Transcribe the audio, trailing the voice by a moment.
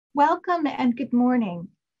Welcome and good morning.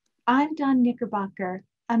 I'm Dawn Knickerbocker,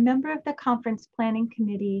 a member of the Conference Planning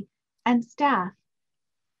Committee and staff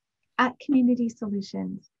at Community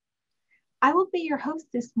Solutions. I will be your host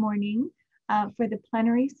this morning for the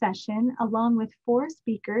plenary session, along with 4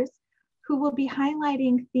 speakers who will be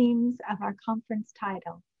highlighting themes of our conference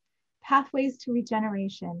title: Pathways to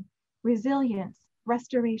Regeneration, Resilience,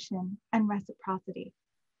 Restoration, and Reciprocity.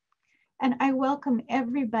 And I welcome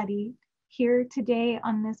everybody here today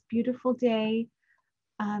on this beautiful day.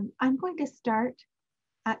 I'm going to start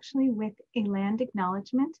actually with a land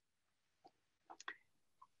acknowledgement.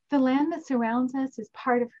 The land that surrounds us is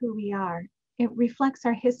part of who we are. It reflects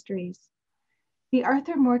our histories. The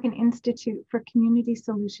Arthur Morgan Institute for Community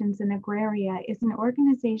Solutions in Agraria is an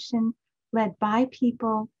organization led by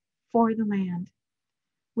people for the land.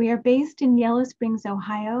 We are based in Yellow Springs,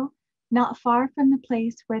 Ohio, not far from the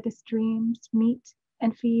place where the streams meet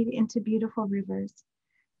and feed into beautiful rivers.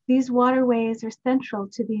 These waterways are central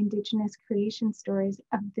to the indigenous creation stories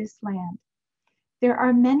of this land. There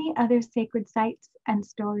are many other sacred sites and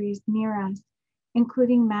stories near us,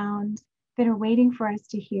 including mounds that are waiting for us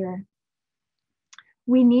to hear.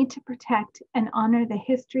 We need to protect and honor the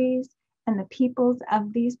histories and the peoples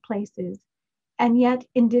of these places, and yet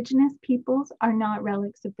indigenous peoples are not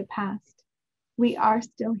relics of the past. We are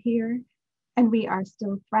still here, and we are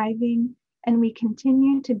still thriving, and we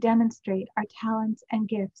continue to demonstrate our talents and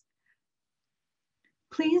gifts.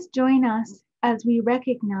 Please join us as we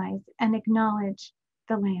recognize and acknowledge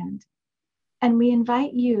the land. And we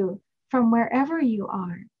invite you from wherever you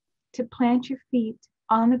are to plant your feet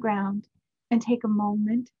on the ground and take a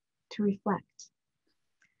moment to reflect.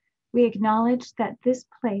 We acknowledge that this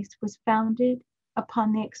place was founded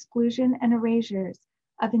upon the exclusion and erasures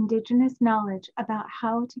of indigenous knowledge about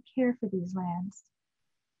how to care for these lands.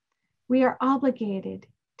 We are obligated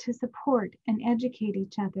to support and educate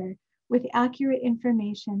each other with accurate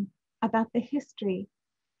information about the history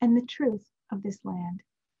and the truth of this land.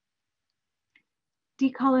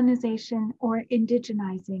 Decolonization or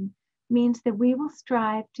indigenizing means that we will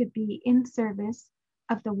strive to be in service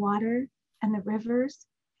of the water and the rivers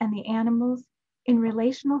and the animals in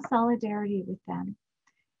relational solidarity with them.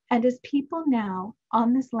 And as people now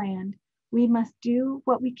on this land, we must do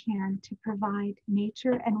what we can to provide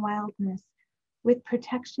nature and wildness with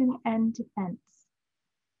protection and defense.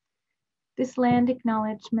 This land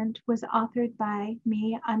acknowledgement was authored by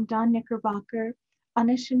me. I'm Dawn Knickerbocker,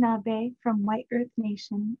 Anishinaabe from White Earth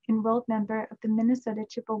Nation, enrolled member of the Minnesota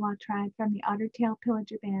Chippewa tribe from the Otter Tail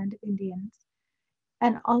Pillager Band of Indians,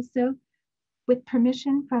 and also with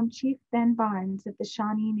permission from Chief Ben Barnes of the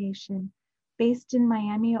Shawnee Nation, based in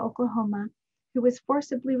Miami, Oklahoma, who was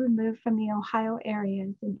forcibly removed from the Ohio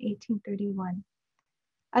areas in 1831.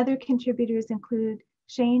 Other contributors include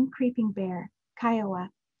Shane Creeping Bear, Kiowa,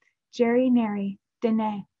 Jerry Neri,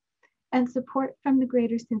 Dene, and support from the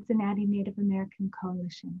Greater Cincinnati Native American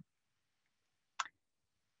Coalition.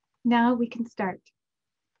 Now we can start.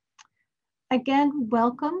 Again,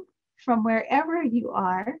 welcome from wherever you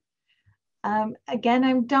are. Again,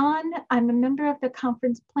 I'm Dawn. I'm a member of the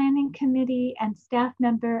Conference Planning Committee and staff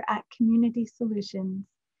member at Community Solutions.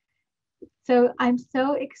 So I'm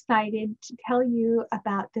so excited to tell you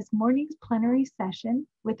about this morning's plenary session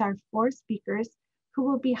with our 4 speakers who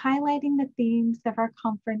will be highlighting the themes of our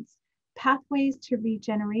conference: Pathways to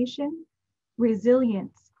Regeneration,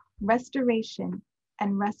 Resilience, Restoration,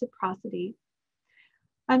 and Reciprocity.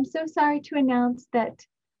 I'm so sorry to announce that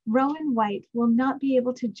Rowan White will not be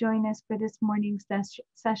able to join us for this morning's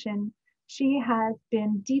session. She has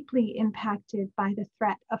been deeply impacted by the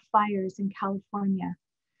threat of fires in California.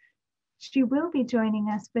 She will be joining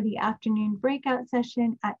us for the afternoon breakout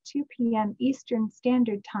session at 2 p.m. Eastern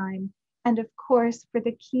Standard Time, and of course for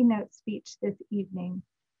the keynote speech this evening.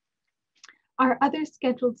 Our other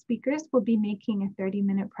scheduled speakers will be making a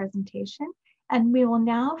 30-minute presentation, and we will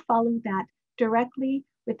now follow that directly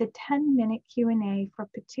with a 10-minute Q&A for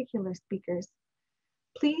particular speakers.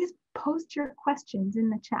 Please post your questions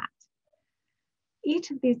in the chat.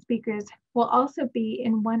 Each of these speakers will also be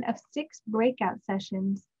in one of 6 breakout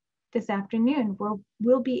sessions this afternoon, where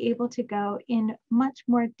we'll be able to go in much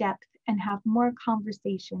more depth and have more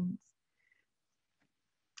conversations.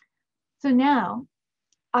 So now,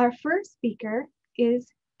 our first speaker is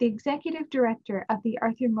the Executive Director of the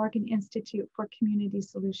Arthur Morgan Institute for Community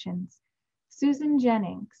Solutions, Susan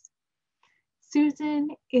Jennings. Susan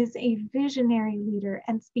is a visionary leader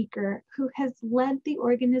and speaker who has led the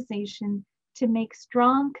organization to make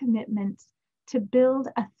strong commitments to build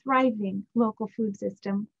a thriving local food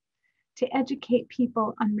system, to educate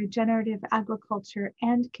people on regenerative agriculture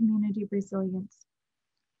and community resilience.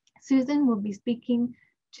 Susan will be speaking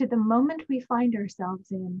to the moment we find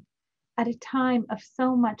ourselves in at a time of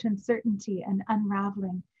so much uncertainty and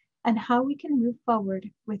unraveling, and how we can move forward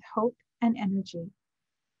with hope and energy.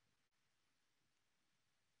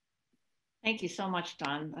 Thank you so much,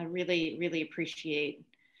 Dawn. I really appreciate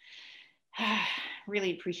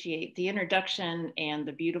the introduction and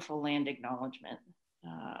the beautiful land acknowledgement.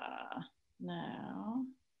 Now,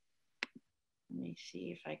 let me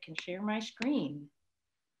see if I can share my screen.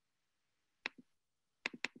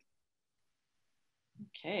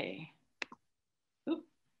 Okay. Oop.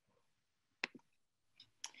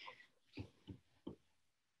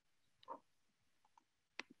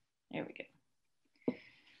 There we go.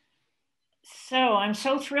 So I'm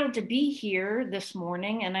so thrilled to be here this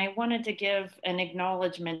morning, and I wanted to give an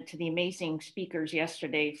acknowledgement to the amazing speakers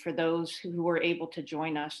yesterday for those who were able to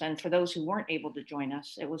join us, and for those who weren't able to join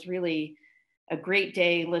us. It was really a great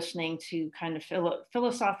day listening to kind of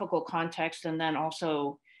philosophical context, and then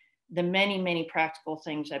also the many practical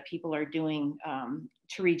things that people are doing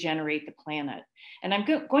to regenerate the planet. And I'm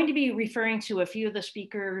going to be referring to a few of the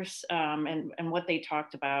speakers and what they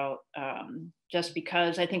talked about, just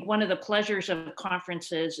because I think one of the pleasures of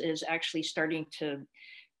conferences is actually starting to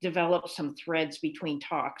develop some threads between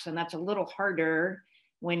talks. And that's a little harder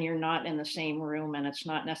when you're not in the same room and it's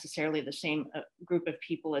not necessarily the same group of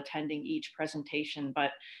people attending each presentation.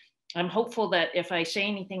 But I'm hopeful that if I say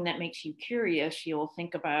anything that makes you curious, you'll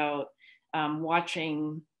think about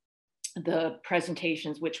watching the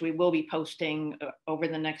presentations, which we will be posting over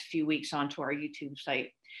the next few weeks onto our YouTube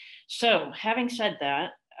site. So having said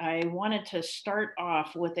that, I wanted to start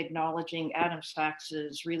off with acknowledging Adam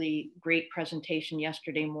Sachs's really great presentation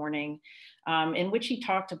yesterday morning, in which he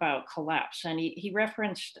talked about collapse. And he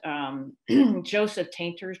referenced Joseph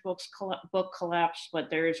Tainter's book Collapse, but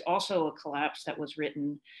there's also a collapse that was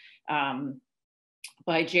written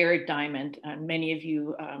by Jared Diamond. Many of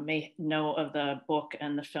you may know of the book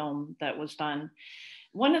and the film that was done.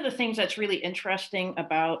 One of the things that's really interesting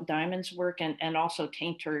about Diamond's work and also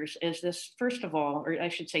Tainter's is this, first of all, or I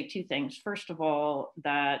should say two things. First of all,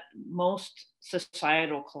 that most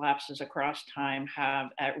societal collapses across time have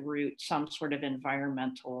at root some sort of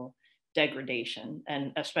environmental degradation,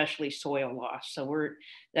 and especially soil loss. So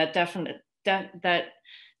that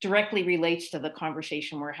directly relates to the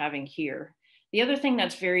conversation we're having here. The other thing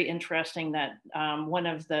that's very interesting, that one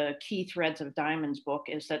of the key threads of Diamond's book,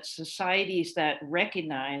 is that societies that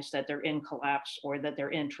recognize that they're in collapse or that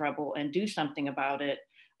they're in trouble and do something about it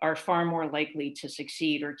are far more likely to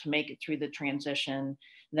succeed or to make it through the transition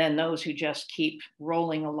than those who just keep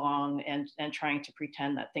rolling along and trying to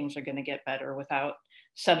pretend that things are going to get better without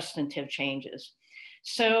substantive changes.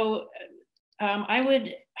 So I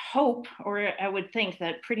would hope, or I would think,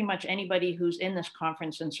 that pretty much anybody who's in this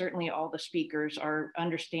conference, and certainly all the speakers, are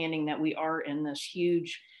understanding that we are in this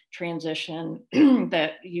huge transition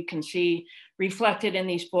that you can see reflected in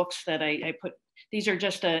these books that I put. These are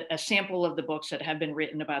just a sample of the books that have been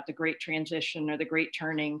written about the Great Transition or the Great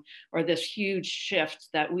Turning, or this huge shift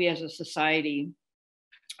that we as a society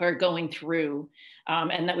are going through,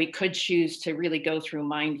 and that we could choose to really go through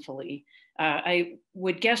mindfully. I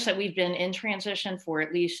would guess that we've been in transition for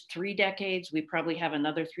at least 3 decades. We probably have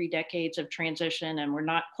another 3 decades of transition, and we're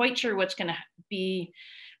not quite sure what's going to be,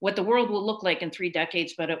 what the world will look like in 3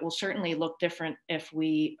 decades, but it will certainly look different if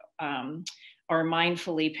we are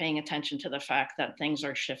mindfully paying attention to the fact that things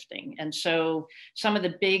are shifting. And so some of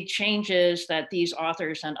the big changes that these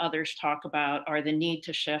authors and others talk about are the need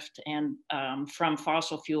to shift and from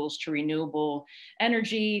fossil fuels to renewable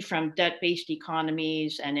energy, from debt-based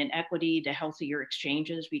economies and inequity to healthier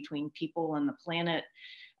exchanges between people and the planet,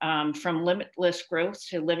 from limitless growth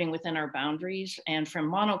to living within our boundaries, and from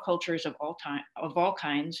monocultures of all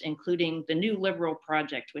kinds, including the new liberal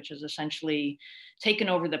project, which has essentially taken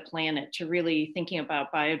over the planet, to really thinking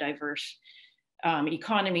about biodiverse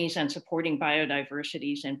economies and supporting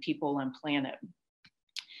biodiversities in people and planet.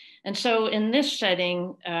 And so in this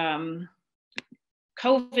setting,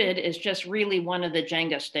 COVID is just really one of the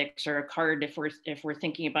Jenga sticks, or a card, if we're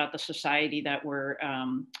thinking about the society that we're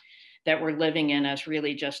living in as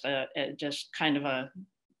really just kind of a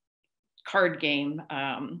card game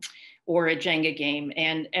or a Jenga game.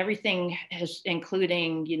 And everything has,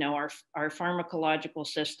 including, you know, our pharmacological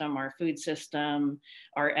system, our food system,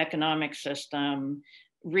 our economic system,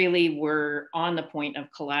 really were on the point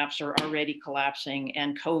of collapse or already collapsing.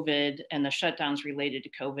 And COVID and the shutdowns related to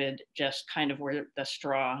COVID just kind of were the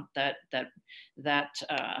straw that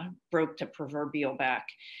broke the proverbial back.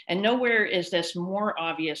 And nowhere is this more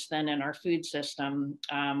obvious than in our food system.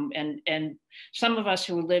 And some of us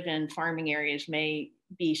who live in farming areas may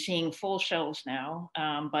be seeing full shelves now,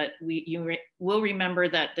 but you will remember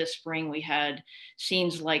that this spring we had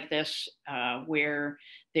scenes like this where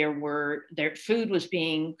their food was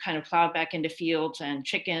being kind of plowed back into fields, and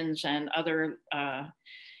chickens and other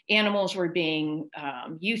animals were being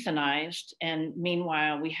euthanized. And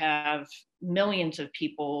meanwhile, we have millions of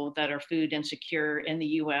people that are food insecure in the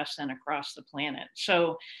US and across the planet.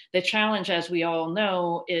 So the challenge, as we all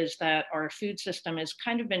know, is that our food system has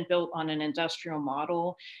kind of been built on an industrial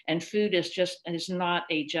model, and food is not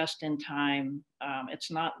a just in time. It's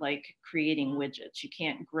not like creating widgets. You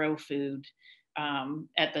can't grow food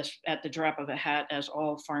at the drop of a hat, as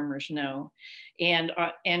all farmers know, and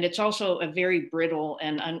it's also a very brittle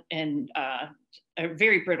and a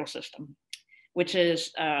very brittle system, which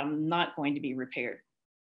is not going to be repaired.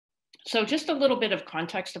 So just a little bit of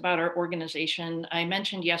context about our organization. I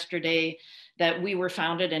mentioned yesterday that we were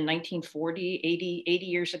founded in 1940, 80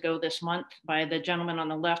 years ago this month, by the gentleman on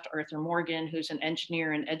the left, Arthur Morgan, who's an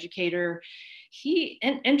engineer and educator.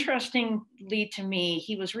 Interestingly to me,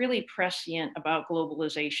 he was really prescient about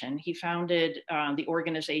globalization. He founded the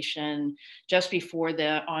organization just before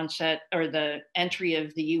the onset or the entry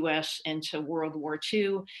of the US into World War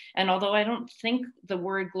II. And although I don't think the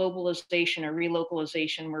word globalization or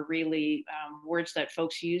relocalization were really words that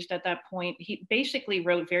folks used at that point, he basically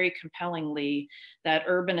wrote very compellingly that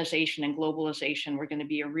urbanization and globalization were going to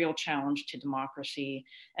be a real challenge to democracy,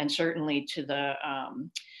 and certainly to the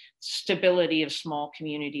stability of small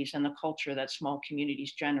communities and the culture that small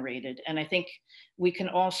communities generated. And I think we can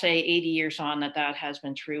all say 80 years on that has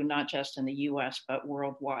been true, not just in the US, but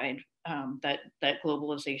worldwide, that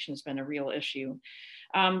globalization has been a real issue.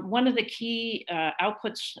 One of the key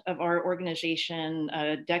outputs of our organization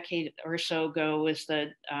a decade or so ago was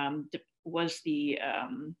the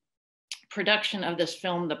production of this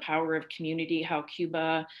film, The Power of Community: How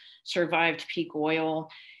Cuba Survived Peak Oil.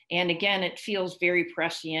 And again, it feels very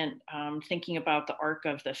prescient, thinking about the arc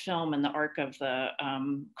of the film and the arc of the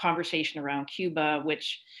conversation around Cuba,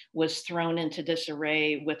 which was thrown into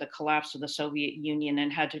disarray with the collapse of the Soviet Union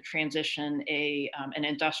and had to transition an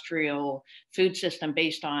industrial food system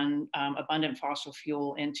based on abundant fossil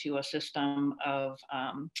fuel into a system of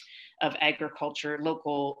agriculture,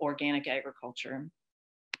 local organic agriculture.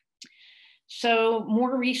 So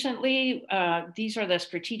more recently, these are the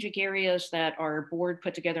strategic areas that our board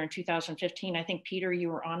put together in 2015. I think, Peter, you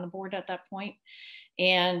were on the board at that point.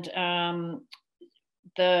 And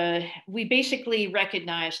we basically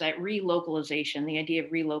recognized that relocalization, the idea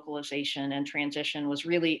of relocalization and transition, was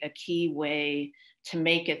really a key way to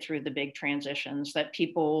make it through the big transitions, that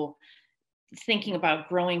people thinking about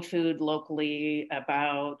growing food locally,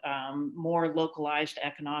 about more localized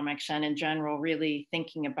economics, and in general, really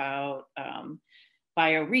thinking about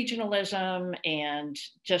bioregionalism and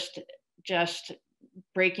just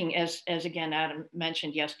breaking, as again, Adam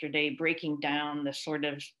mentioned yesterday, breaking down the sort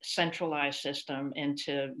of centralized system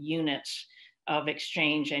into units of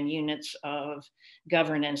exchange and units of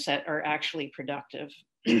governance that are actually productive.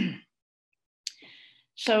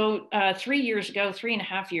 So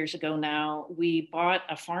 3.5 years ago now, we bought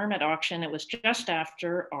a farm at auction. It was just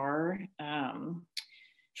after our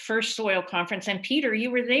first soil conference. And Peter,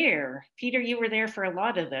 you were there. Peter, you were there for a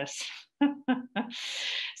lot of this.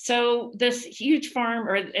 So this huge farm,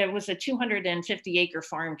 or it was a 250 acre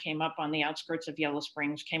farm, came up on the outskirts of Yellow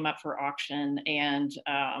Springs, came up for auction. And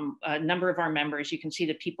a number of our members, you can see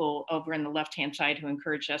the people over in the left-hand side who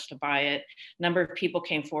encouraged us to buy it. A number of people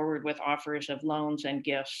came forward with offers of loans and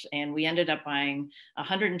gifts. And we ended up buying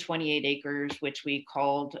 128 acres, which we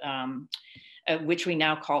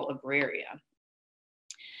now call Agraria.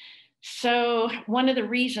 So one of the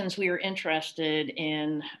reasons we were interested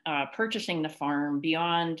in purchasing the farm,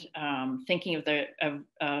 beyond thinking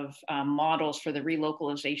of models for the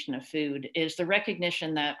relocalization of food, is the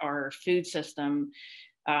recognition that our food system,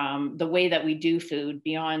 the way that we do food,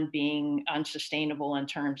 beyond being unsustainable in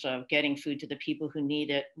terms of getting food to the people who need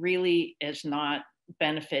it, really is not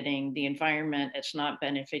benefiting the environment. It's not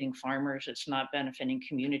benefiting farmers. It's not benefiting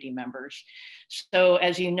community members. So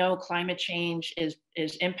as you know, climate change is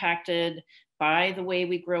impacted by the way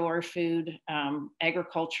we grow our food.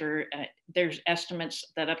 Agriculture, there's estimates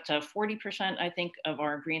that up to 40%, I think, of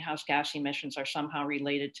our greenhouse gas emissions are somehow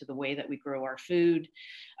related to the way that we grow our food.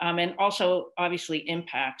 And also obviously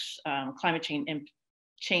impacts, climate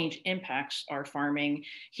change impacts our farming.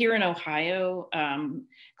 Here in Ohio,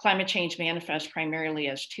 climate change manifests primarily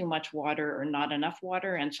as too much water or not enough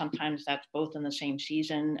water, and sometimes that's both in the same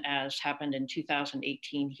season, as happened in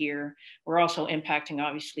 2018 here. We're also impacting,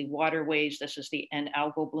 obviously, waterways. This is the end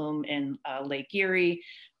algal bloom in Lake Erie.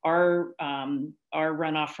 our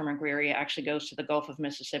runoff from Agraria actually goes to the Gulf of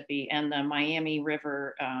Mississippi, and the Miami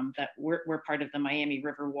River, that we're part of the Miami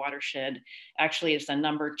River watershed, actually is the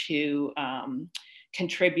 #2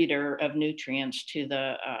 contributor of nutrients to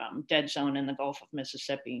the dead zone in the Gulf of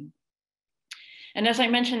Mississippi. And as I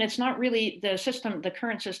mentioned, it's not really the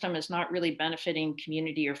current system is not really benefiting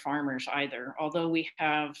community or farmers either. Although we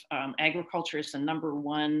have agriculture is the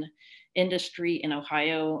 #1 industry in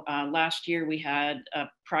Ohio. Last year, we had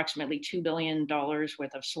approximately $2 billion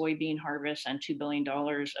worth of soybean harvest and $2 billion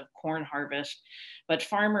of corn harvest. But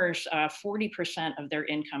farmers, 40% of their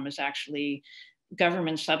income is actually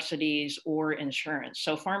government subsidies or insurance.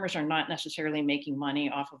 So farmers are not necessarily making money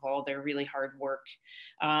off of all their really hard work.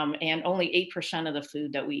 And only 8% of the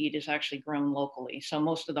food that we eat is actually grown locally. So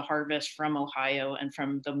most of the harvest from Ohio and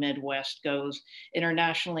from the Midwest goes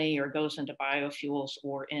internationally or goes into biofuels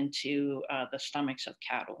or into the stomachs of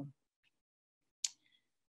cattle.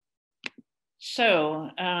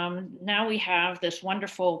 So now we have this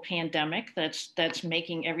wonderful pandemic that's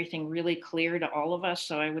making everything really clear to all of us.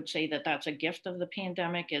 So I would say that that's a gift of the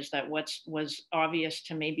pandemic, is that what was obvious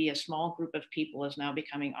to maybe a small group of people is now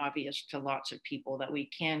becoming obvious to lots of people, that we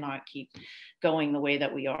cannot keep going the way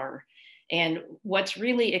that we are. And what's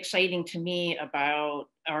really exciting to me about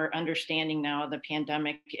our understanding now of the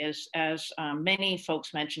pandemic is, as many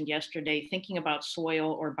folks mentioned yesterday, thinking about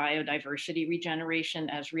soil or biodiversity regeneration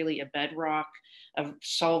as really a bedrock of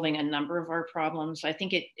solving a number of our problems. I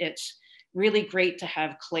think it's really great to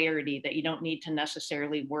have clarity that you don't need to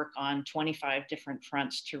necessarily work on 25 different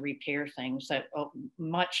fronts to repair things. That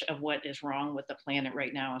much of what is wrong with the planet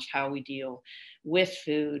right now is how we deal with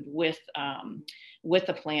food, with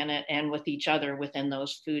the planet, and with each other within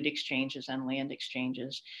those food exchanges and land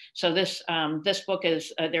exchanges. So this book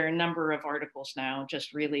is, there are a number of articles now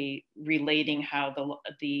just really relating how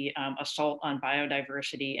the assault on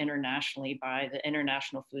biodiversity internationally by the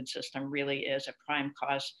international food system really is a prime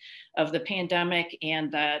cause of the pandemic,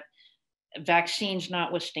 and that vaccines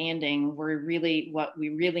notwithstanding, what we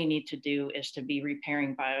really need to do is to be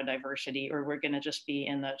repairing biodiversity, or we're going to just be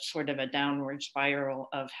in the sort of a downward spiral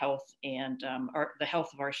of health and the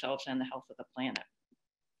health of ourselves and the health of the planet.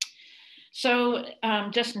 So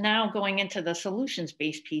just now going into the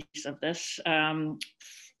solutions-based piece of this,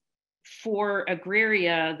 for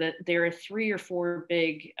Agraria, there are 3 or 4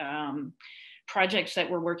 big projects that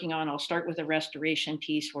we're working on. I'll start with the restoration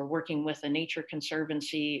piece. We're working with the Nature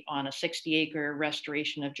Conservancy on a 60-acre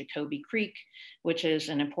restoration of Jacoby Creek, which is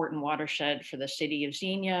an important watershed for the city of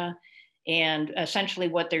Xenia. And essentially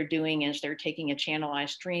what they're doing is they're taking a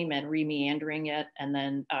channelized stream and remeandering it. And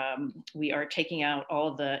then we are taking out all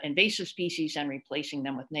of the invasive species and replacing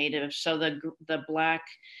them with natives. So the black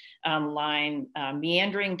line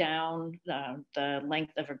meandering down the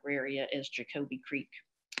length of Agraria is Jacoby Creek.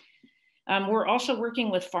 We're also working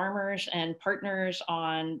with farmers and partners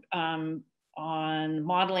on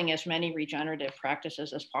modeling as many regenerative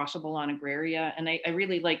practices as possible on Agraria. And I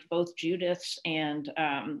really liked both Judith's and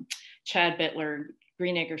Chad Bittler,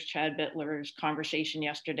 Greenacre's Chad Bittler's conversation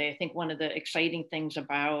yesterday. I think one of the exciting things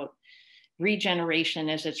about regeneration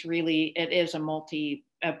is it is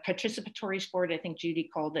a participatory sport. I think Judy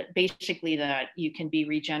called it, basically that you can be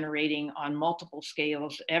regenerating on multiple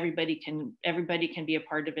scales. Everybody can be a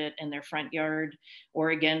part of it in their front yard, or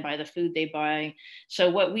again by the food they buy. So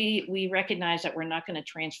what we recognize that we're not going to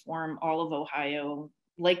transform all of Ohio,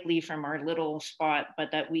 likely from our little spot, but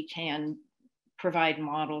that we can provide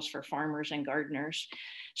models for farmers and gardeners.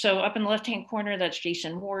 So up in the left-hand corner, that's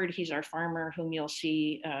Jason Ward. He's our farmer whom you'll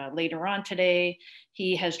see later on today.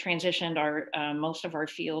 He has transitioned most of our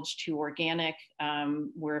fields to organic.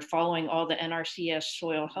 We're following all the NRCS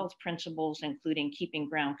soil health principles, including keeping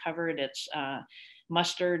ground covered. It's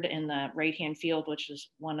mustard in the right-hand field, which is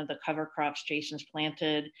one of the cover crops Jason's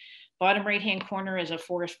planted. Bottom right-hand corner is a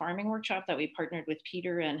forest farming workshop that we partnered with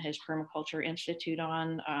Peter and his Permaculture Institute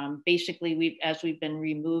on. Basically, as we've been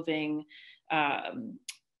removing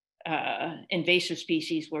invasive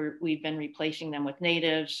species, where we've been replacing them with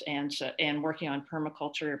natives, and working on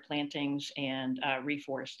permaculture plantings and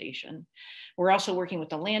reforestation. We're also working with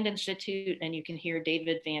the Land Institute, and you can hear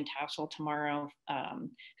David Van Tassel tomorrow,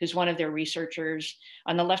 who's one of their researchers.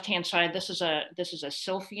 On the left-hand side, this is a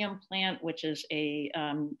silphium plant, which is a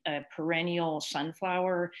perennial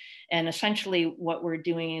sunflower. And essentially what we're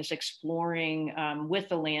doing is exploring with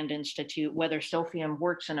the Land Institute whether silphium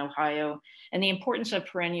works in Ohio. And the importance of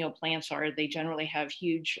perennial plants are they generally have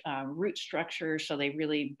huge root structures, so they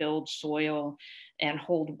really build soil and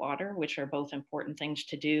hold water, which are both important things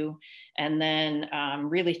to do. And then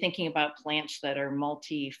really thinking about plants that are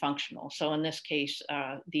multifunctional. So in this case,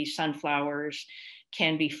 these sunflowers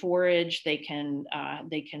can be foraged. They can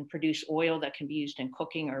produce oil that can be used in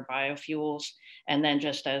cooking or biofuels, and then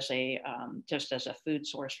just as a food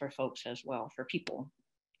source for folks as well, for people.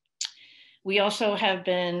 We also have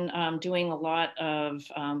been doing a lot of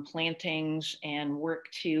plantings and work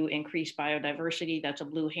to increase biodiversity. That's a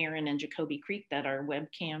blue heron in Jacoby Creek that our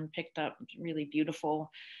webcam picked up, really beautiful.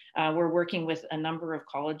 We're working with a number of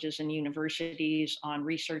colleges and universities on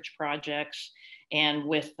research projects, and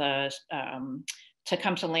with the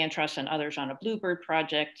Tecumseh Land Trust and others on a bluebird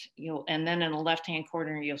project. And then in the left-hand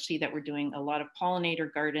corner, you'll see that we're doing a lot of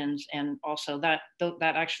pollinator gardens, and also that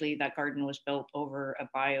garden was built over a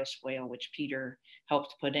bioswale, which Peter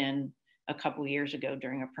helped put in a couple of years ago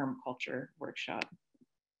during a permaculture workshop.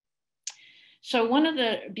 So one of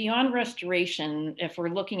the, beyond restoration, if we're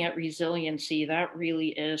looking at resiliency, that really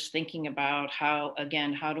is thinking about how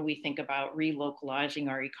do we think about relocalizing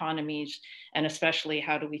our economies, and especially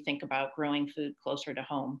how do we think about growing food closer to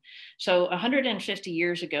home. So 150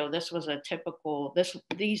 years ago, this was a typical,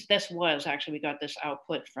 we got this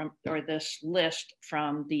output from, or this list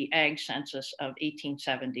from the Ag Census of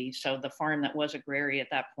 1870. So the farm that was Agraria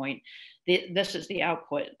at that point, this is the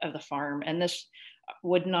output of the farm. And this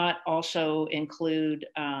would not also include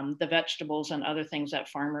the vegetables and other things that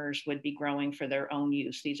farmers would be growing for their own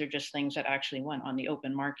use. These are just things that actually went on the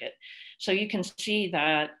open market. So you can see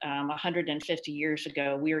that 150 years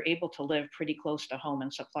ago, we were able to live pretty close to home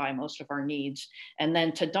and supply most of our needs. And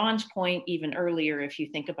then to Dawn's point, even earlier, if you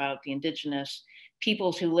think about the indigenous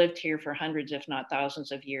peoples who lived here for hundreds, if not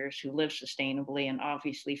thousands of years, who lived sustainably and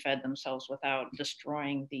obviously fed themselves without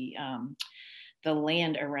destroying the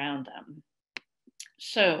land around them.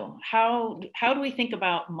 So how do we think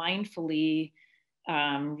about mindfully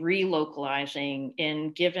relocalizing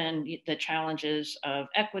given the challenges of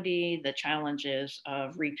equity, the challenges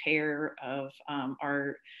of repair of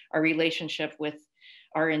our relationship with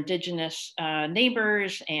our indigenous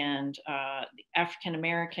neighbors and African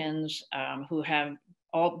Americans who have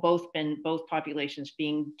both populations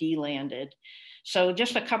being delanded. So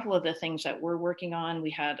just a couple of the things that we're working on. We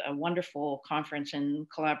had a wonderful conference in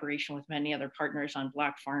collaboration with many other partners on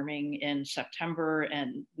Black farming in September,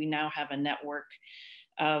 and we now have a network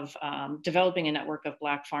of developing a network of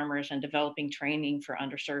Black farmers and developing training for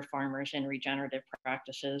underserved farmers in regenerative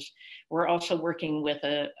practices. We're also working with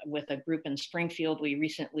a group in Springfield. We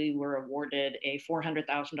recently were awarded a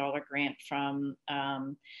 $400,000 grant from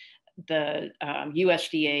the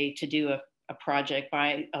USDA to do a project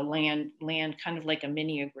by a land kind of like a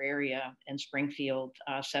mini Agraria in Springfield,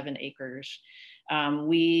 7 acres.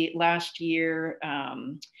 Last year,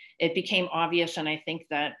 it became obvious, and I think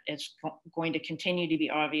that it's going to continue to be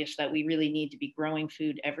obvious, that we really need to be growing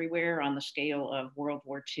food everywhere on the scale of World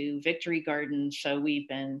War II victory gardens. So we've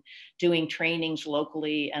been doing trainings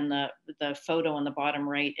locally, and the photo on the bottom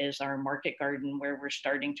right is our market garden where we're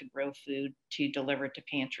starting to grow food to deliver to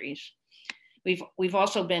pantries. We've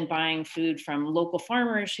also been buying food from local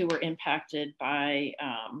farmers who were impacted by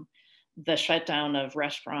the shutdown of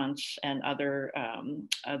restaurants and other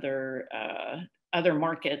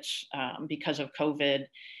markets because of COVID.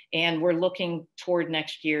 And we're looking toward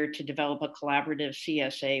next year to develop a collaborative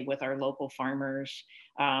CSA with our local farmers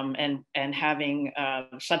and having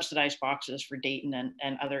subsidized boxes for Dayton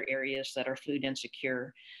and other areas that are food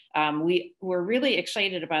insecure. We're really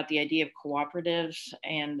excited about the idea of cooperatives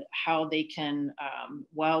and how they can,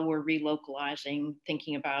 while we're relocalizing,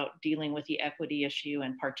 thinking about dealing with the equity issue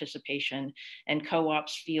and participation, and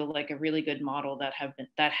co-ops feel like a really good model that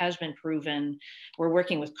has been proven. We're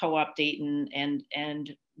working with Co-op Dayton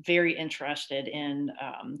and very interested in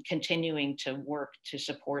continuing to work to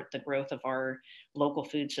support the growth of our local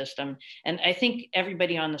food system. And I think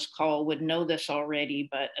everybody on this call would know this already,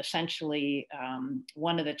 but essentially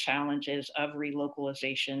one of the challenges of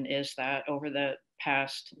relocalization is that over the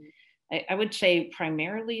past, I would say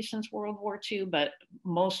primarily since World War II, but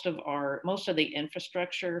most of the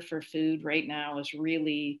infrastructure for food right now is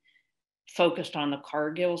really focused on the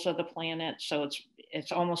Cargills of the planet. So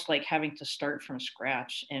it's almost like having to start from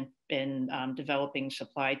scratch in developing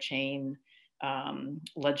supply chain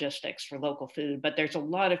logistics for local food. But there's a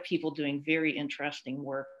lot of people doing very interesting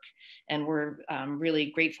work, and we're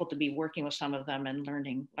really grateful to be working with some of them and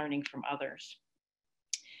learning from others.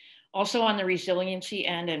 Also on the resiliency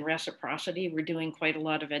end and reciprocity, we're doing quite a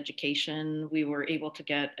lot of education. We were able to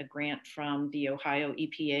get a grant from the Ohio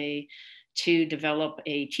EPA to develop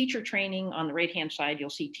a teacher training. On the right-hand side, you'll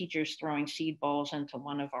see teachers throwing seed balls into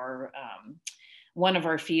one of our one of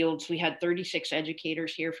our fields, we had 36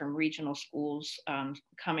 educators here from regional schools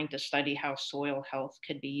coming to study how soil health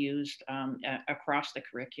could be used across the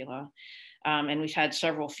curricula. And we've had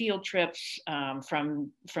several field trips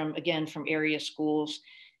from area schools.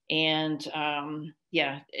 And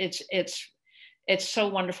yeah, it's so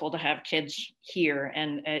wonderful to have kids here.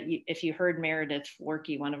 And if you heard Meredith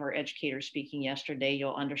Forkey, one of our educators, speaking yesterday,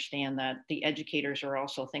 you'll understand that the educators are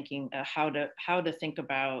also thinking how to think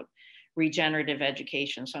about regenerative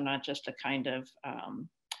education. So not just a kind of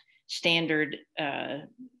standard,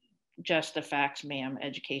 just the facts, ma'am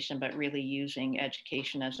education, but really using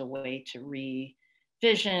education as a way to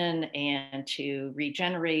revision and to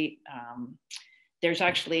regenerate. There's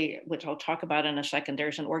actually, which I'll talk about in a second,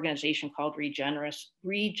 there's an organization called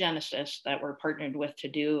Regenesis that we're partnered with to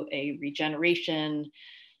do a regeneration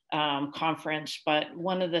conference. But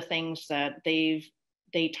one of the things that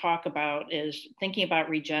they talk about is thinking about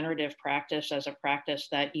regenerative practice as a practice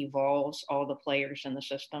that evolves all the players in the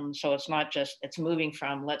system. So it's not just, it's moving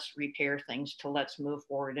from let's repair things to let's move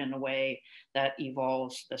forward in a way that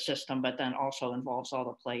evolves the system, but then also involves all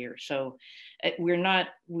the players. So we are not,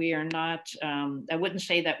 I wouldn't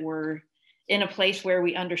say that we're in a place where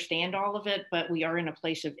we understand all of it, but we are in a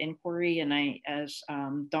place of inquiry. And as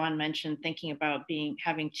Dawn mentioned, thinking about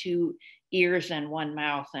having two ears and one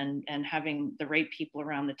mouth, and having the right people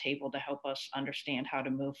around the table to help us understand how to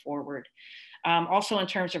move forward. Also, in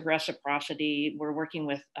terms of reciprocity, we're working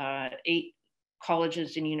with 8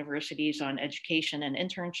 colleges and universities on education and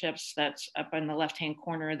internships. That's up in the left-hand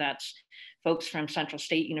corner. That's folks from Central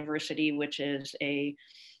State University, which is a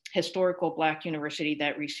historical Black university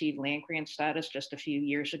that received land grant status just a few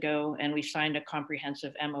years ago. And we signed a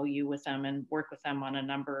comprehensive MOU with them and work with them on a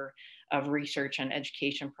number of research and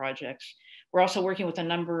education projects. We're also working with a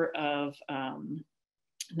number of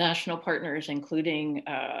national partners, including,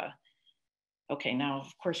 okay, now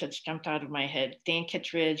of course it's jumped out of my head, Dan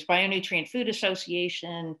Kittredge, Bionutrient Food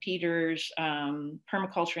Association, Peters,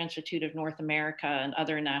 Permaculture Institute of North America, and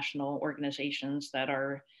other national organizations that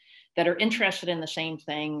are interested in the same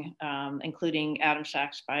thing, including Adam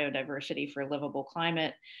Sachs Biodiversity for a Livable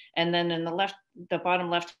Climate. And then in the bottom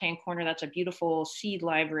left-hand corner, that's a beautiful seed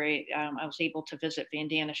library. I was able to visit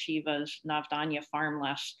Vandana Shiva's Navdanya farm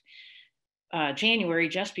last January,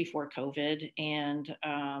 just before COVID. And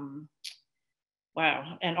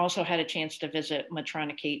wow, and also had a chance to visit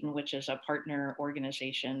Matraniketan, which is a partner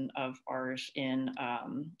organization of ours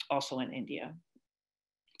also in India.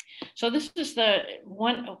 So this is the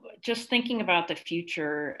one, just thinking about the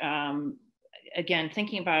future, again,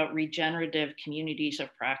 thinking about regenerative communities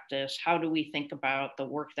of practice. How do we think about the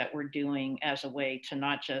work that we're doing as a way to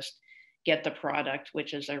not just get the product,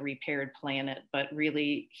 which is a repaired planet, but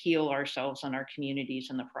really heal ourselves and our communities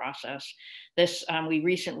in the process? This, we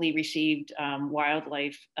recently received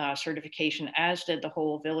wildlife certification, as did the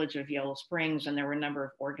whole village of Yellow Springs, and there were a number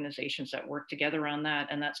of organizations that worked together on that.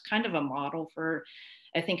 And that's kind of a model for,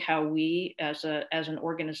 I think, how we as an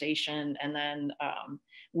organization, and then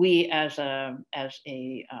we as a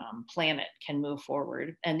planet can move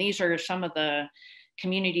forward. And these are some of the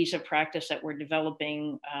communities of practice that we're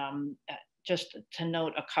developing. Just to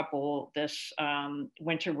note a couple, this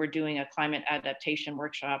winter we're doing a climate adaptation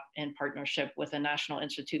workshop in partnership with the National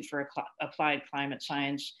Institute for Applied Climate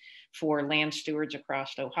Science for land stewards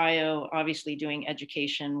across Ohio, obviously doing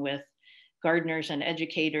education with gardeners and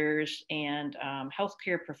educators and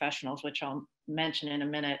healthcare professionals, which I'll mention in a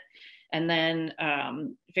minute. And then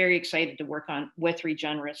very excited to work with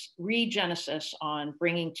Regenesis on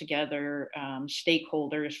bringing together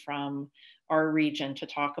stakeholders from our region to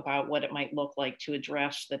talk about what it might look like to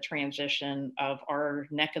address the transition of our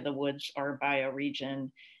neck of the woods, our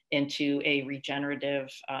bioregion, into a regenerative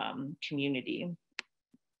community.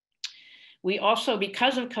 We also,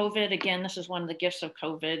 because of COVID, again, this is one of the gifts of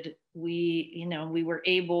COVID, we were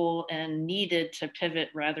able and needed to pivot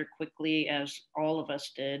rather quickly, as all of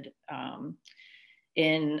us did,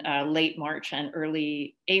 in late March and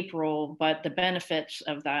early April. But the benefits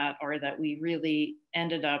of that are that we really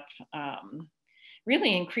ended up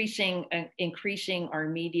really increasing our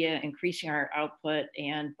media, increasing our output,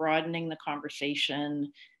 and broadening the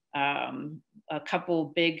conversation. A couple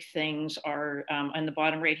big things are on the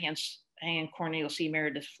bottom right-hand corner, you'll see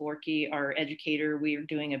Meredith Forkey, our educator. We are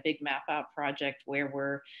doing a big map out project where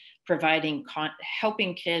we're providing,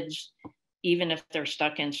 helping kids, even if they're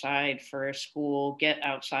stuck inside for a school, get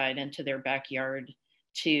outside into their backyard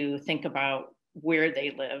to think about where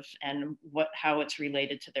they live and how it's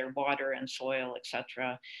related to their water and soil, et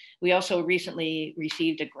cetera. We also recently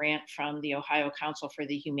received a grant from the Ohio Council for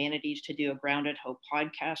the Humanities to do a Grounded Hope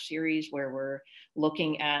podcast series where we're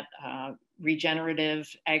looking at regenerative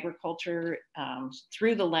agriculture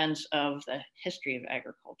through the lens of the history of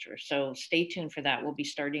agriculture. So stay tuned for that. We'll be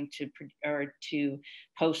starting to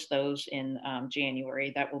post those in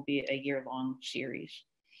January. That will be a year-long series.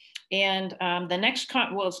 And the next,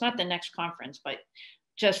 well, it's not the next conference, but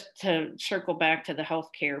just to circle back to the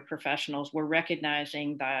healthcare professionals, we're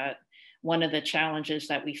recognizing that one of the challenges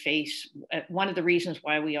that we face, one of the reasons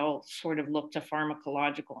why we all sort of look to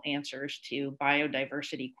pharmacological answers to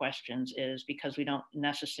biodiversity questions is because we don't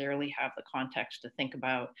necessarily have the context to think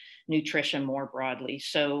about nutrition more broadly.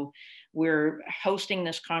 So we're hosting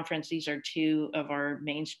this conference. These are two of our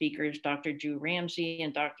main speakers, Dr. Drew Ramsey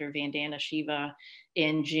and Dr. Vandana Shiva,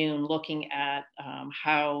 in June, looking at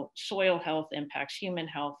how soil health impacts human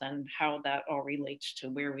health and how that all relates to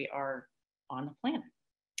where we are on the planet.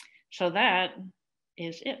 So that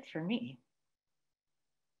is it for me.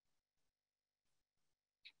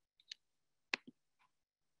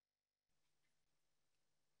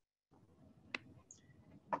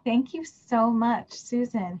 Thank you so much,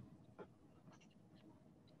 Susan.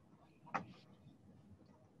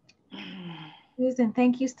 Susan,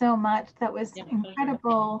 thank you so much. That was an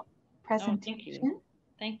incredible presentation. Oh,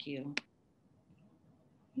 thank you.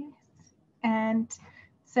 Yes. And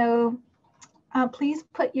so please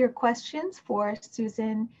put your questions for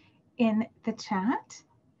Susan in the chat.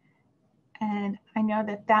 And I know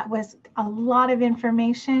that that was a lot of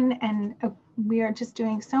information, and we are just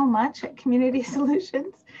doing so much at Community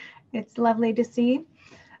Solutions. It's lovely to see.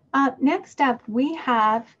 Next up, we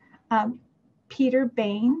have Peter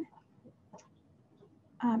Bain.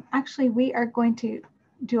 Actually, we are going to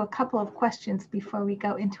do a couple of questions before we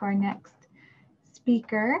go into our next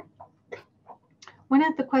speaker. One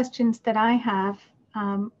of the questions that I have,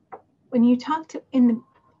 when you talked in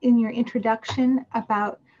your introduction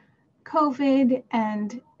about COVID,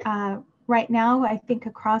 and right now, I think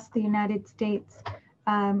across the United States,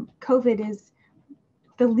 COVID is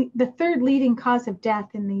the third leading cause of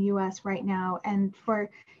death in the US right now. And for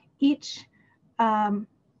each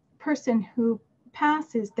person who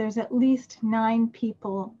passes, there's at least 9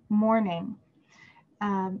 people mourning.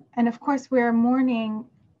 And of course, we're mourning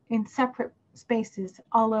in separate spaces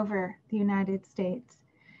all over the United States.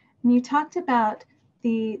 And you talked about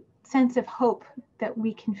the sense of hope that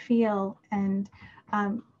we can feel, and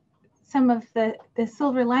some of the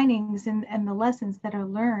silver linings and the lessons that are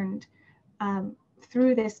learned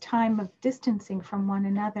through this time of distancing from one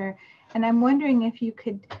another. And I'm wondering if you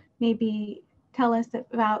could maybe tell us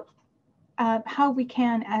about how we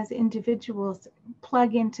can, as individuals,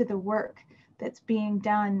 plug into the work that's being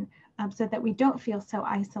done so that we don't feel so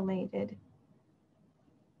isolated.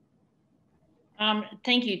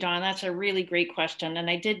 Thank you, Dawn. That's a really great question. And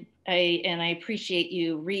I appreciate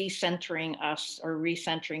you recentering us, or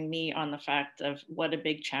recentering me, on the fact of what a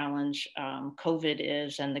big challenge COVID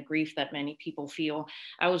is and the grief that many people feel.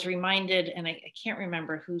 I was reminded, and I can't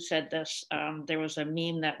remember who said this, there was a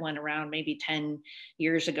meme that went around maybe 10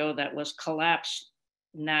 years ago that was collapse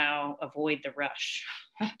now, avoid the rush.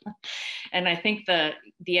 And I think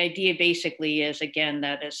the idea basically is, again,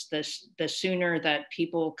 that is the sooner that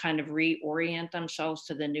people kind of reorient themselves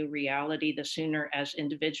to the new reality, the sooner as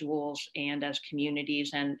individuals and as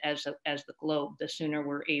communities and as the globe, the sooner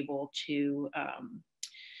we're able to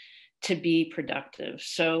be productive.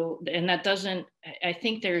 So, and that doesn't, I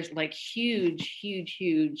think there's like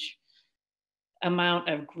huge amount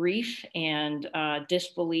of grief and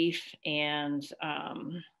disbelief and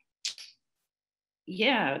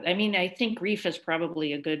yeah, I mean, I think grief is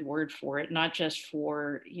probably a good word for it, not just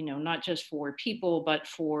for people, but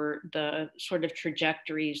for the sort of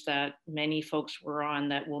trajectories that many folks were on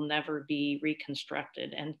that will never be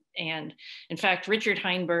reconstructed. And in fact, Richard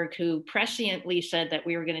Heinberg, who presciently said that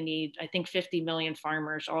we were going to need, I think, 50 million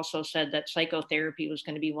farmers, also said that psychotherapy was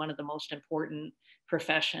going to be one of the most important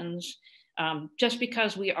professions. Just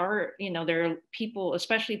because we are, there are people,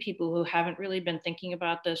 especially people who haven't really been thinking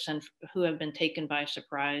about this and who have been taken by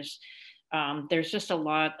surprise. There's just a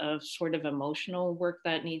lot of sort of emotional work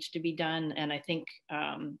that needs to be done. And I think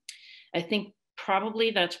probably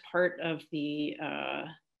that's part of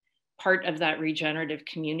that regenerative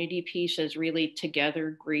community piece, is really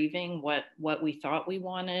together grieving what we thought we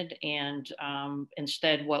wanted, and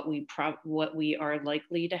instead what we are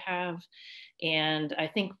likely to have. And I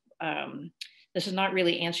think this is not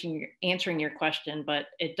really answering your question, but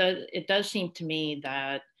it does seem to me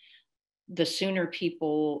that the sooner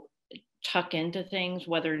people tuck into things,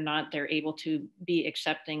 whether or not they're able to be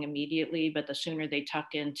accepting immediately, but the sooner they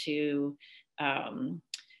tuck into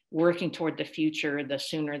working toward the future, the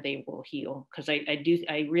sooner they will heal. Because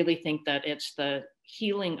I really think that it's the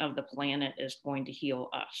healing of the planet is going to heal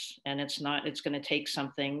us. And it's going to take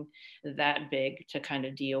something that big to kind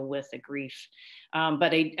of deal with the grief.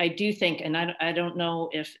 But I do think, and I don't know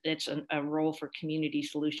if it's a role for community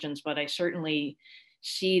solutions, but I certainly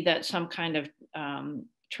see that some kind of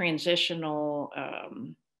transitional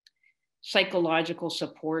psychological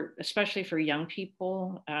support, especially for young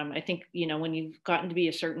people. I think, when you've gotten to be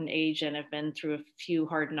a certain age and have been through a few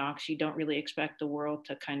hard knocks, you don't really expect the world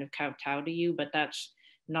to kind of kowtow to you, but that's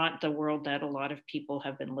not the world that a lot of people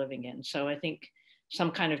have been living in. So I think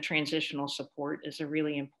some kind of transitional support is a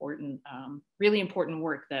really important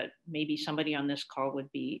work that maybe somebody on this call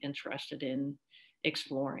would be interested in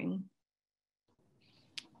exploring.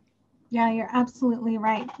 Yeah, you're absolutely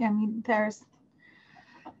right. I mean, there's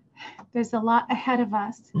a lot ahead of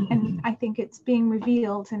us, and I think it's being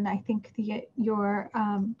revealed. And I think your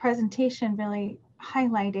presentation really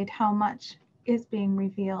highlighted how much is being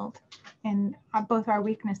revealed in both our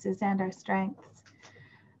weaknesses and our strengths.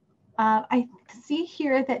 I see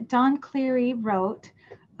here that Don Cleary wrote,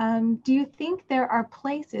 do you think there are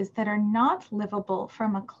places that are not livable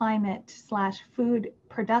from a climate/food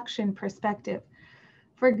production perspective?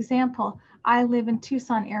 For example, I live in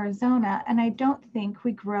Tucson, Arizona, and I don't think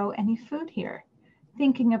we grow any food here.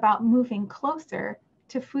 Thinking about moving closer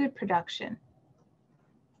to food production.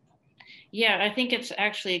 Yeah, I think it's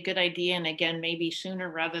actually a good idea. And again, maybe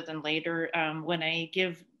sooner rather than later. When I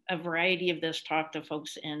give a variety of this talk to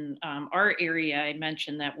folks in our area, I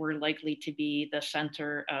mentioned that we're likely to be the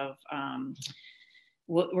center of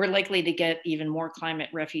we're likely to get even more climate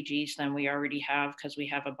refugees than we already have, because we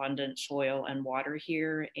have abundant soil and water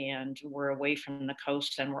here, and we're away from the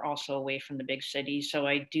coast, and we're also away from the big cities. So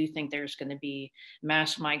I do think there's going to be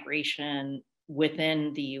mass migration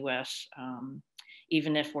within the US,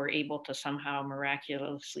 even if we're able to somehow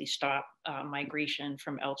miraculously stop migration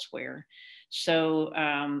from elsewhere. So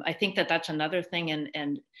I think that that's another thing.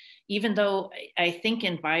 And even though I think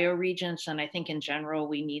in bioregions, and I think in general,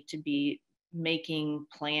 we need to be making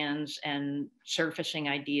plans and surfacing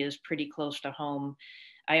ideas pretty close to home,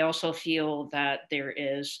 I also feel that there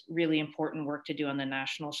is really important work to do on the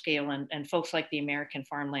national scale. And folks like the American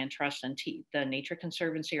Farmland Trust and the Nature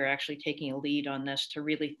Conservancy are actually taking a lead on this to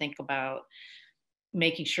really think about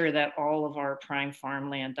making sure that all of our prime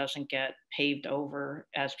farmland doesn't get paved over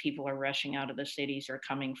as people are rushing out of the cities or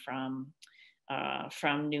coming from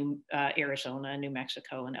Arizona, New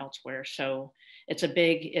Mexico, and elsewhere. So it's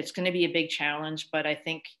going to be a big challenge. But I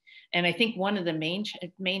think one of the main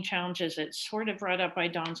challenges that's sort of brought up by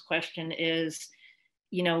Don's question is,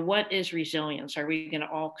 what is resilience? Are we going to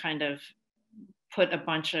all kind of put a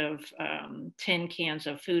bunch of tin cans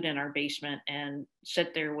of food in our basement and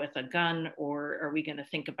sit there with a gun, or are we going to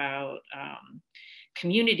think about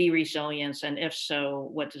community resilience? And if so,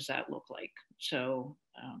 what does that look like? So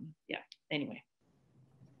yeah, anyway.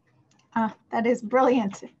 That is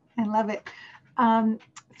brilliant. I love it.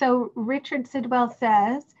 So Richard Sidwell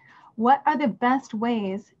says, what are the best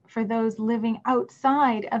ways for those living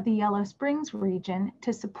outside of the Yellow Springs region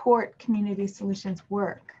to support community solutions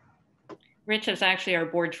work? Rich is actually our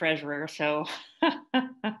board treasurer, so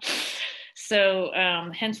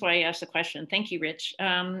hence why I asked the question. Thank you, Rich.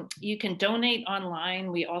 You can donate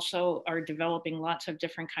online. We also are developing lots of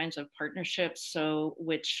different kinds of partnerships, so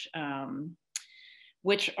which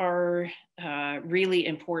are really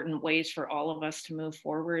important ways for all of us to move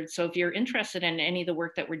forward. So if you're interested in any of the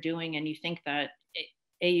work that we're doing and you think that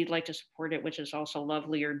A, you'd like to support it, which is also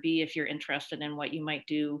lovely, or B, if you're interested in what you might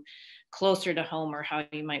do closer to home or how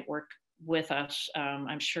you might work with us,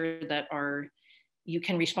 I'm sure that you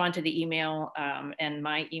can respond to the email, and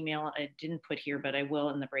my email I didn't put here, but I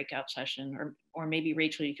will in the breakout session, or maybe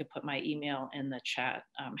Rachel, you could put my email in the chat.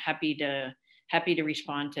 I'm happy to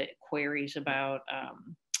respond to queries about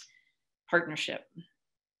partnership.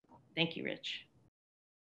 Thank you, Rich.